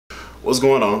What's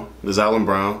going on? This is Alan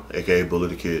Brown, aka Bully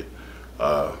the Kid.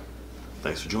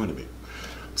 Thanks for joining me.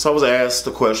 So I was asked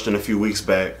a question a few weeks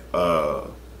back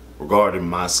regarding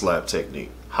my slap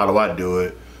technique. How do I do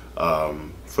it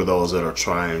for those that are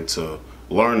trying to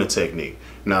learn the technique?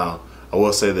 Now, I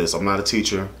will say this, I'm not a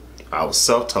teacher. I was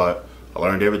self-taught. I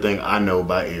learned everything I know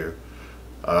by ear.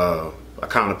 I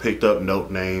kind of picked up note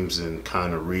names and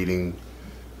kind of reading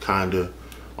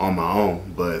on my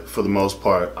own, but for the most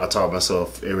part I taught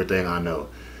myself everything I know,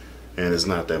 and it's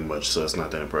not that much, so it's not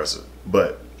that impressive.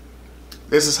 But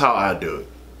this is how I do it.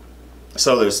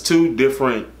 So there's two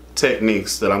different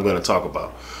techniques that I'm going to talk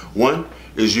about. One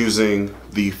is using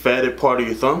the fatted part of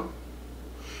your thumb,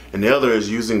 and the other is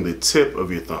using the tip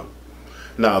of your thumb.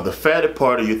 Now the fatted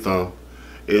part of your thumb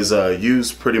is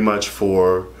used pretty much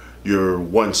for your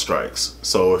one strikes.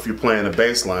 So if you're playing a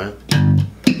bass line,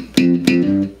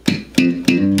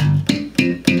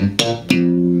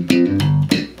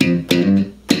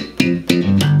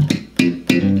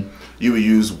 you would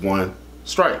use one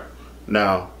strike.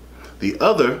 Now the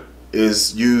other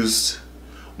is used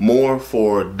more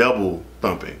for double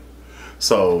thumping.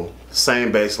 So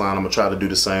same bass line, I'm gonna try to do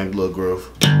the same little groove.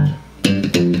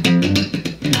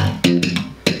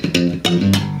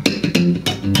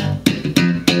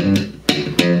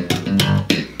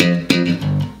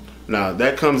 Now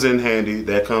that comes in handy.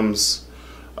 That comes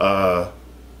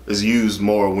is used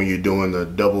more when you're doing the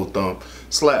double thump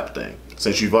slap thing.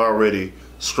 Since you've already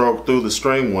stroked through the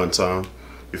string one time,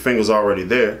 your finger's already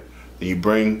there, then you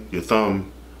bring your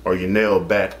thumb or your nail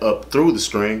back up through the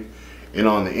string, and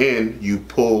on the end you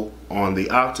pull on the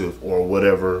octave or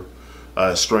whatever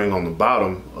string on the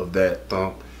bottom of that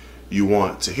thump you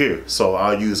want to hear. So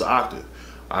I'll use octave.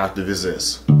 Octave is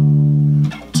this: 2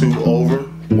 over,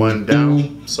 1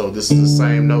 down. So this is the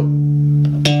same note.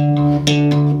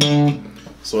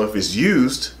 So if it's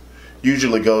used,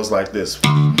 usually goes like this.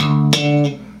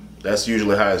 That's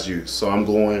usually how it's used. So I'm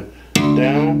going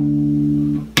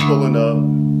down, pulling up,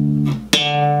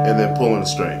 and then pulling the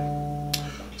string.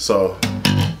 So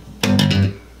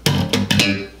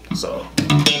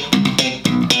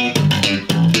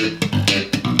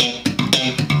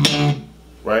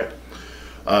right.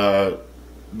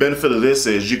 Benefit of this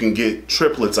is you can get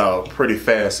triplets out pretty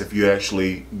fast if you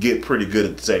actually get pretty good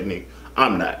at the technique.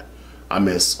 I'm not. I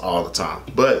miss all the time,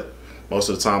 but most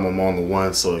of the time I'm on the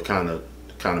one, so it kind of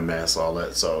masks all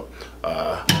that. So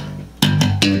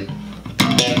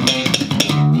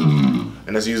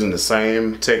and that's using the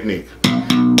same technique.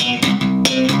 I'm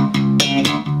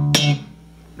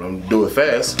gonna do it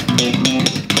fast.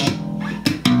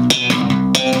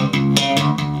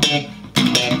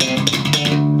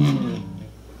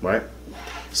 Right?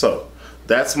 So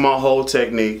that's my whole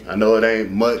technique. I know it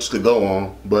ain't much to go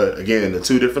on, but again, the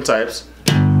two different types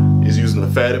is using the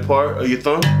fatted part of your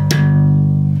thumb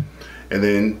and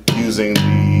then using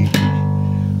the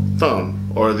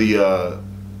thumb or the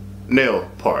nail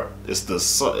part. It's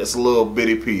a little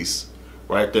bitty piece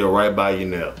right there, right by your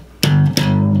nail.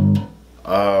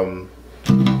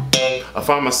 I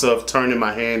find myself turning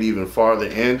my hand even farther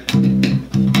in,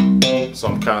 so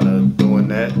I'm kind of doing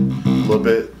that a little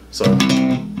bit. So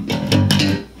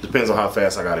depends on how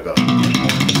fast I gotta go.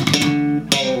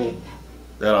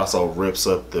 That also rips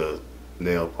up the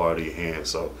nail part of your hand,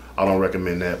 so I don't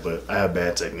recommend that, but I have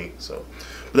bad technique. So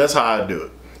but that's how I do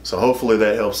it. So hopefully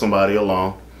that helps somebody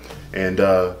along. And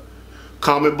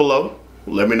comment below,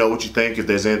 let me know what you think. If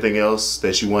there's anything else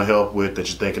that you want help with, that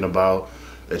you're thinking about,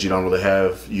 that you don't really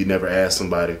have, you never asked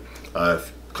somebody,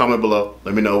 comment below.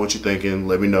 Let me know what you're thinking.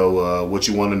 Let me know what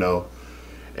you want to know,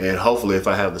 and hopefully if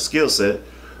I have the skill set,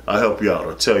 I'll help you out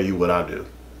or tell you what I do.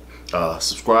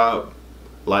 Subscribe,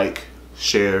 like,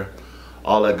 share,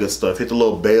 all that good stuff. Hit the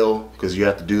little bell, because you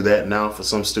have to do that now for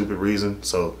some stupid reason.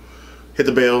 So hit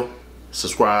the bell,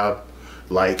 subscribe,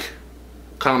 like,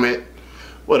 comment,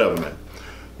 whatever, man.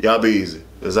 Y'all be easy.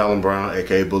 It's Alan Brown,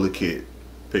 aka Bully Kid.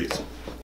 Peace.